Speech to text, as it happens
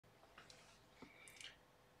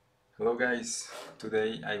Hello guys,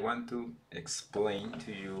 today I want to explain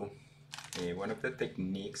to you one of the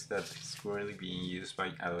techniques that is currently being used by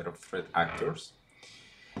a lot of threat actors.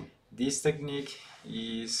 This technique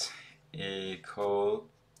is called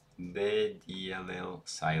the DLL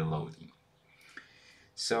side loading.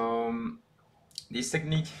 So this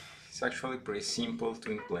technique is actually pretty simple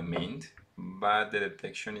to implement, but the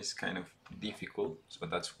detection is kind of difficult, so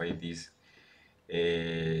that's why these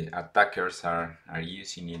attackers are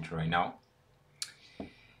using it right now.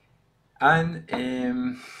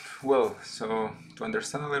 And well, so to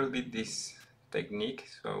understand a little bit this technique,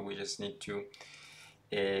 so we just need to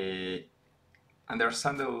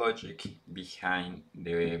understand the logic behind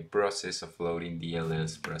the process of loading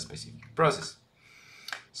DLLs for a specific process.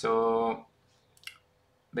 So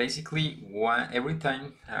basically, every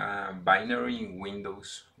time a binary in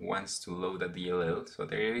Windows wants to load a DLL, so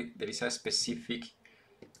there is a specific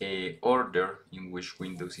order in which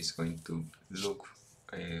Windows is going to look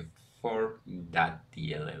for that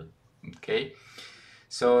DLL. Okay,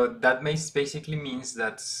 so that basically means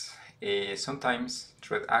that sometimes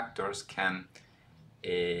threat actors can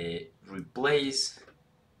replace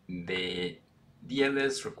the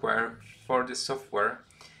DLLs required for the software,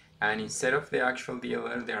 and instead of the actual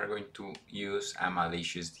DLL they are going to use a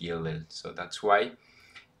malicious DLL. So that's why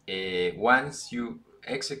once you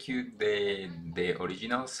execute the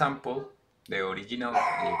original sample, the original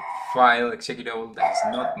file executable that is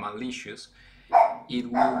not malicious,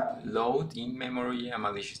 it will load in memory a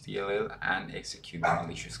malicious DLL and execute the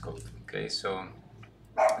malicious code. Okay, so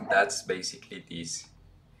that's basically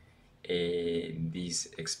this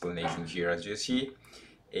explanation here. As you see,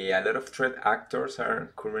 a lot of threat actors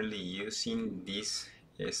are currently using this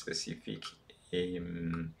specific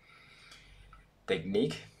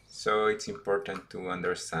technique, so it's important to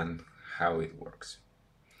understand how it works.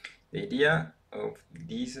 The idea of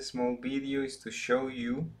this small video is to show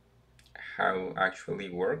you how actually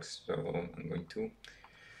works. So I'm going to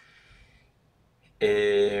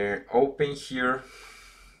open here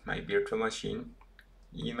my virtual machine.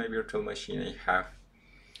 In my virtual machine I have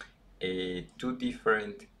two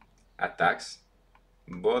different attacks.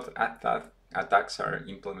 Both attacks are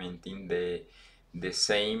implementing the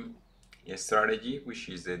same strategy, which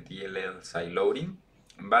is the DLL side loading,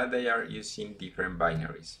 but they are using different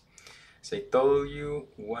binaries. As I told you,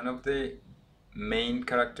 one of the main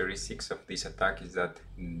characteristics of this attack is that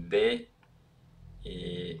the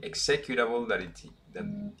executable that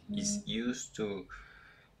is used to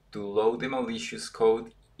load the malicious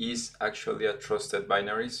code is actually a trusted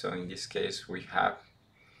binary. So in this case we have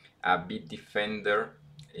a Bitdefender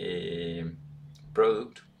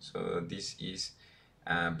product. So this is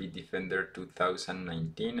Bitdefender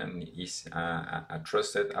 2019 and is a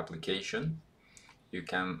trusted application. You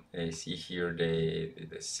can see here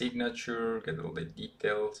the signature, get all the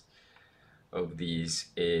details of these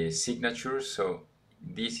signatures. So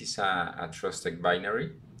this is a trusted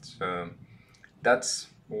binary. So that's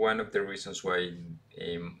one of the reasons why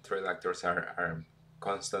threat actors are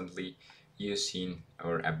constantly using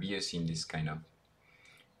or abusing this kind of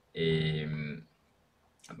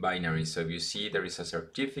binary. So you see there is a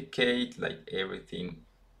certificate, like everything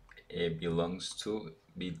belongs to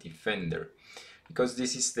Bitdefender, because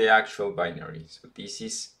this is the actual binary. So this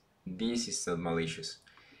is not malicious.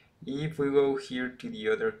 If we go here to the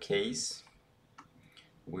other case,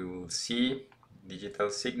 we will see digital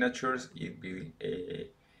signatures.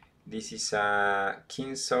 This is a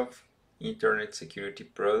Kingsoft internet security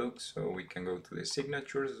product, so we can go to the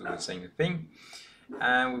signatures, do the same thing,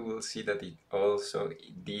 and we will see that it also,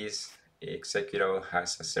 this executable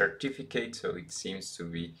has a certificate, so it seems to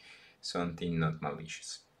be something not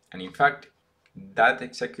malicious. And in fact, that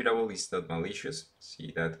executable is not malicious.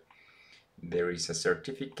 See that there is a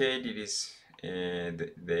certificate. It is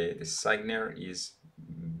the signer is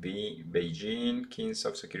Beijing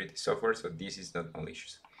Kingsoft Security Software, so this is not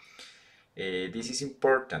malicious. This is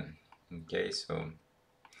important. Okay, so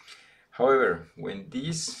however, when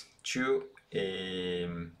these two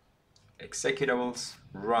executables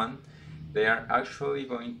run, they are actually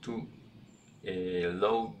going to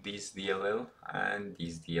load this DLL and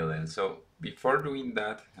this DLL. So before doing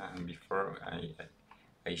that, and before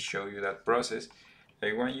I show you that process,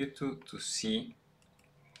 I want you to see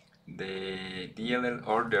the DLL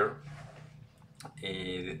order,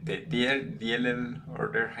 the DLL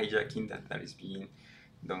order hijacking that is being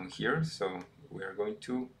done here. So we are going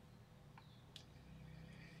to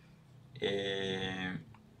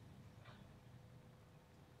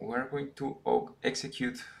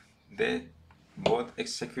execute both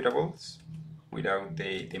executables without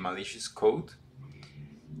the malicious code.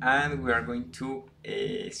 and we are going to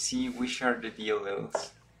see which are the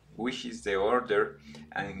DLLs, which is the order,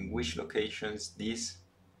 and in which locations these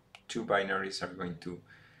two binaries are going to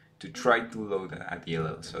try to load a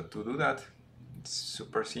DLL. So to do that, it's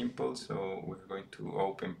super simple. So we're going to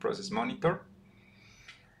open Process Monitor.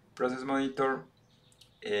 Process Monitor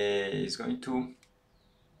is going to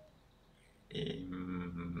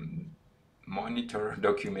monitor,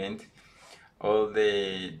 document all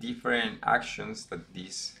the different actions that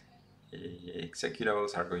these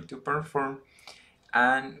executables are going to perform,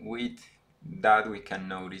 and with that we can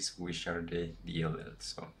notice which are the DLLs.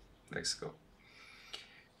 So let's go.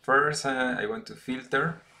 First, I want to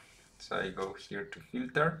filter, so I go here to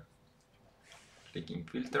filter, clicking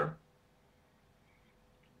filter.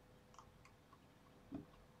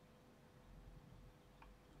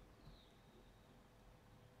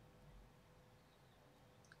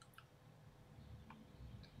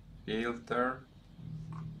 Filter,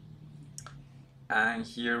 and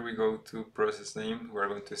here we go to process name. We're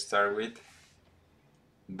going to start with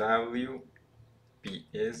wps.exe,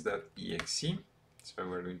 so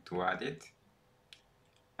we're going to add it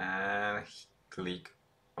and click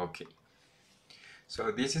OK.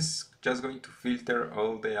 So this is just going to filter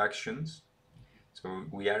all the actions, so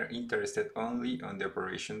we are interested only on the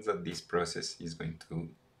operations that this process is going to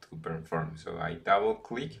perform. So I double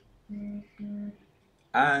click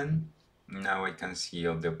and now I can see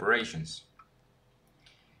all the operations.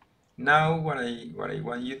 Now what I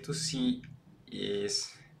want you to see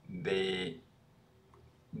is the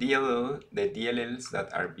DLLs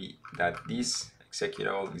that this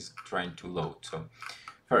executable is trying to load. So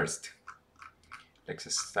first,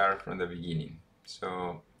 let's start from the beginning.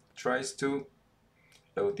 So tries to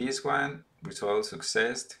load this one, result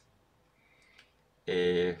success.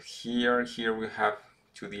 Here we have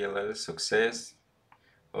two DLLs, success,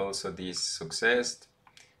 also this success,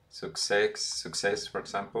 for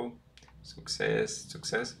example,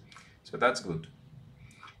 success. So that's good.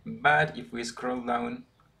 But if we scroll down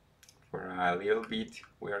for a little bit,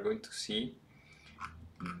 we are going to see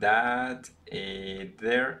that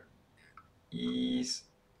there is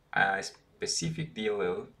a specific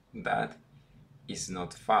DLL that is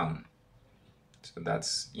not found. So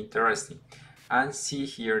that's interesting. And see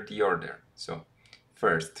here the order. So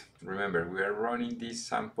first, remember, we are running this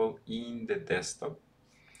sample in the desktop.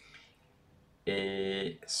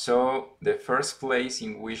 So the first place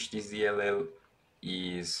in which this DLL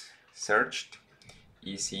is searched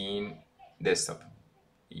is in desktop.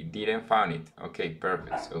 He didn't find it. Okay,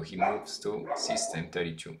 perfect. So he moves to system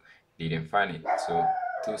 32. Didn't find it. So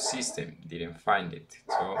to system, didn't find it.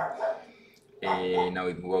 So now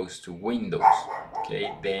it goes to Windows.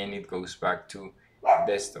 Okay, then it goes back to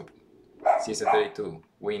desktop. System 32,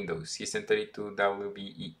 Windows, System 32,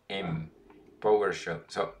 WBEM, PowerShell.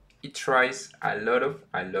 So it tries a lot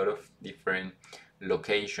of different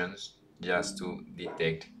locations just to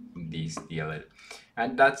detect this DLL,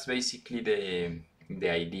 and that's basically the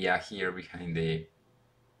idea here behind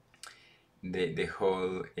the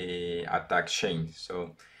whole attack chain.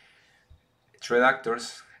 So threat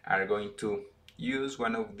actors are going to use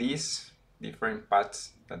one of these different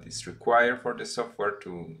paths that is required for the software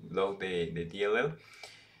to load the DLL.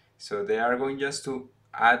 So they are going just to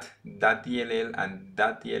add that DLL, and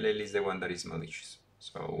that DLL is the one that is malicious.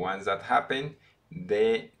 So once that happens,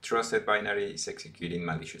 the trusted binary is executing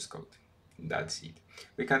malicious code. That's it.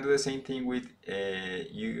 We can do the same thing with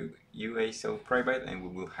UASL private, and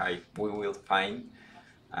we will find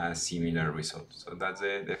a similar result. So that's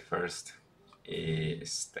the first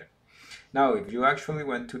step. Now, if you actually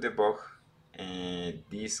want to debug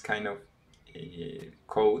this kind of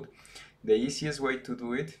code, the easiest way to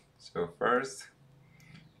do it, so first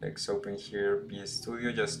let's open here PS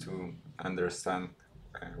Studio just to understand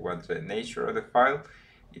what's the nature of the file.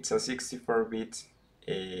 It's a 64-bit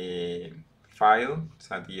file,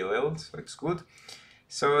 it's a DLL, so it's good.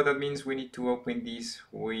 So that means we need to open this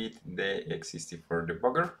with the x64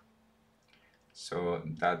 debugger. So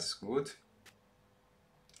that's good.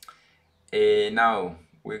 Now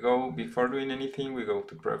we go, before doing anything, we go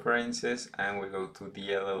to preferences and we go to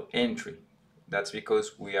DLL entry. That's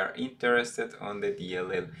because we are interested on the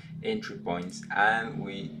DLL entry points and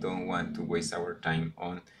we don't want to waste our time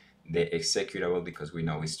on the executable because we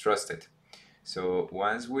know it's trusted. So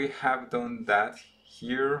once we have done that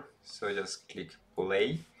here, so just click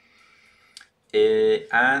play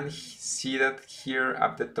and see that here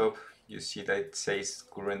at the top you see that it says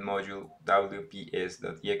current module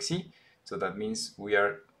wps.exe. So that means we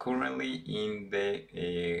are currently in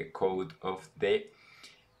the code of the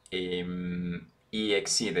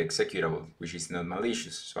exe, the executable, which is not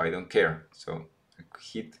malicious, so I don't care. So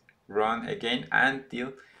hit run again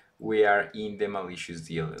until we are in the malicious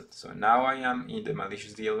DLL. So now I am in the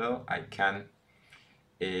malicious DLL. I can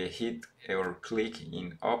hit or click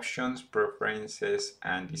in options, preferences,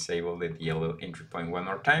 and disable the DLL entry point one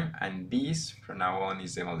more time, and this from now on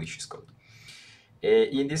is the malicious code.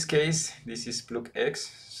 In this case, this is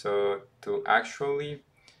PlugX, so to actually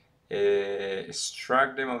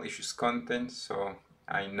extract the malicious content, so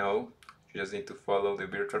I know you just need to follow the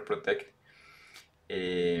virtual protect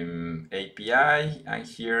API, and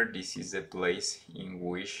here this is the place in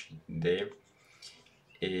which the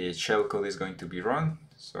shellcode is going to be run.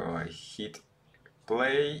 So I hit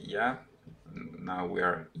play, yeah, now we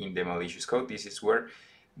are in the malicious code. This is where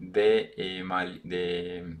the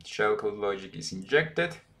shellcode logic is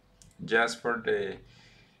injected. Just for the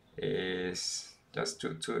just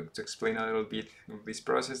to explain a little bit of this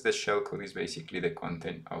process, the shellcode is basically the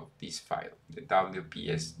content of this file, the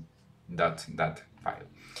wps that file.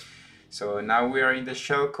 So now we are in the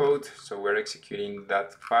shellcode, so we're executing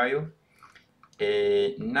that file.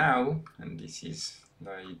 Now, and this is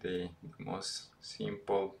like the most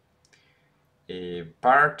simple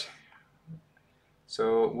part,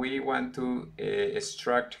 so we want to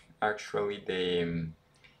extract actually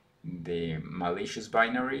the malicious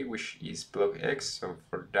binary, which is PlugX. So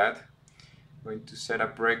for that, I'm going to set a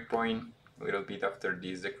breakpoint a little bit after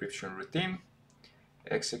this decryption routine,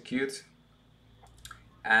 execute,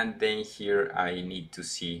 and then here I need to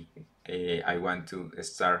see, I want to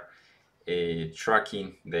start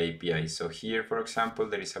tracking the API. So here, for example,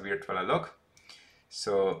 there is a virtual alloc.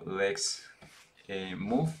 So let's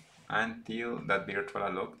move until that virtual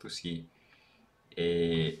alloc to see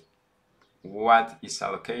what is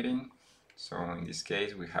allocating. So in this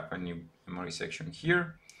case, we have a new memory section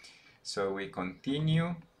here. So we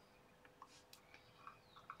continue.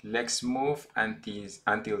 Let's move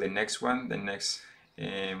until the next one. The next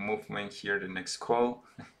movement here, the next call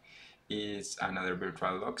is another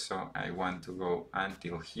virtual log. So I want to go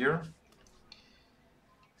until here.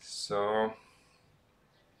 So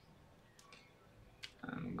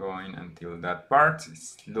I'm going until that part.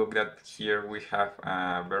 Look at here we have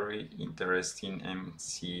a very interesting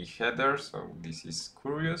MC header. So this is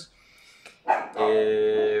curious.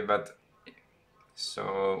 But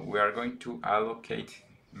so we are going to allocate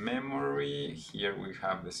memory. Here we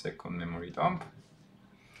have the second memory dump.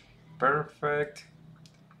 Perfect.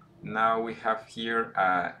 Now we have here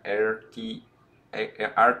a RTL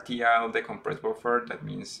decompressed buffer. That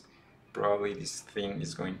means probably this thing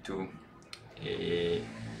is going to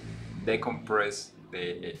decompress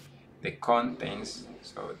the contents.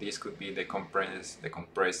 So this could be the compressed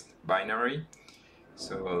binary.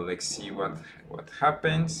 So let's see what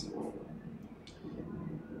happens.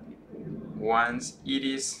 Once it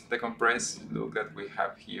is decompressed, look that we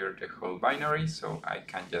have here the whole binary. So I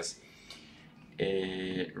can just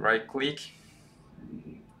right click,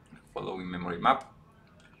 following memory map,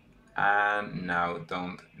 and now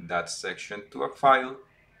dump that section to a file.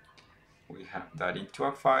 We have that into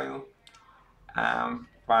a file, and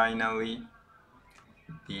finally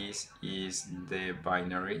this is the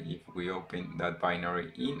binary. If we open that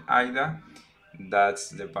binary in IDA, that's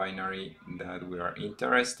the binary that we are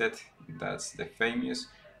interested. That's the famous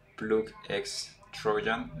PlugX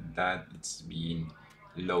Trojan that it's being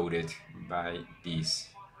loaded by this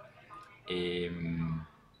DLL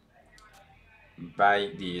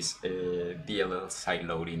side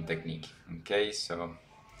loading technique. Okay, so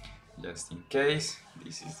just in case,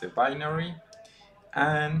 this is the binary,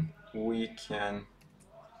 and we can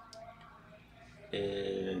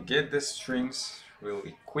get the strings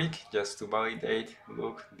really quick just to validate.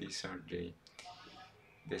 Look, these are the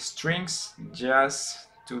strings, just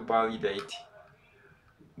to validate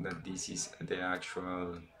that this is the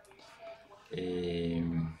actual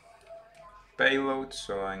payload.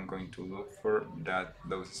 So I'm going to look for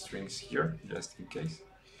those strings here just in case,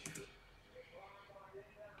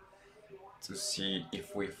 to see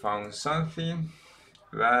if we found something.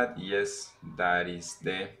 But yes, that is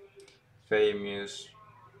the famous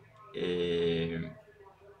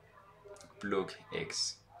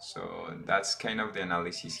PlugX. So that's kind of the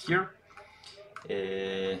analysis here.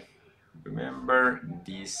 Remember,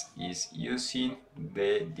 this is using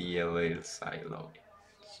the DLL side loading.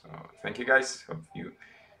 So thank you guys.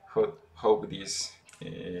 Hope this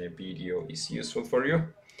video is useful for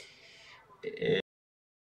you.